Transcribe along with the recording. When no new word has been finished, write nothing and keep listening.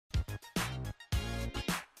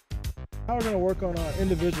Now we're gonna work on our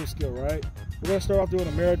individual skill, right? We're gonna start off doing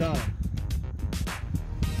a Maradona.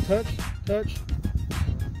 Touch, touch,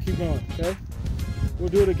 keep going, okay? We'll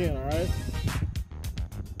do it again, all right?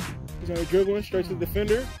 He's gonna be dribbling straight to the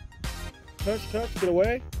defender. Touch, touch, get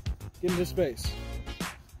away, get into space.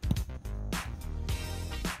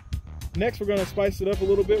 Next, we're gonna spice it up a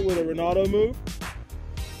little bit with a Ronaldo move.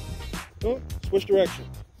 Boom, switch direction.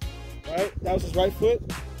 All right, that was his right foot.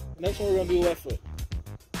 Next one, we're gonna do the left foot.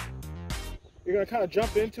 You're gonna kind of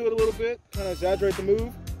jump into it a little bit, kind of exaggerate the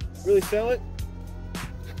move, really sell it.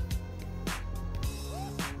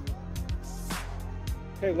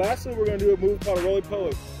 Okay, lastly, we're gonna do a move called a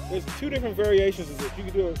Roly. There's two different variations of this. You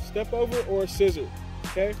can do a step over or a scissor,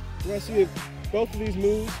 okay? We're gonna see both of these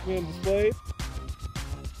moves being displayed,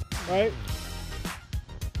 right?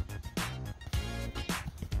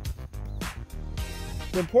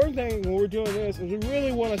 The important thing when we're doing this is we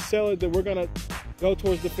really wanna sell it that we're gonna go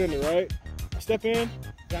towards the defender, right? Step in,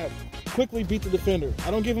 gotta quickly beat the defender.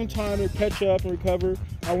 I don't give him time to catch up and recover.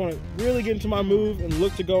 I wanna really get into my move and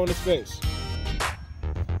look to go into space.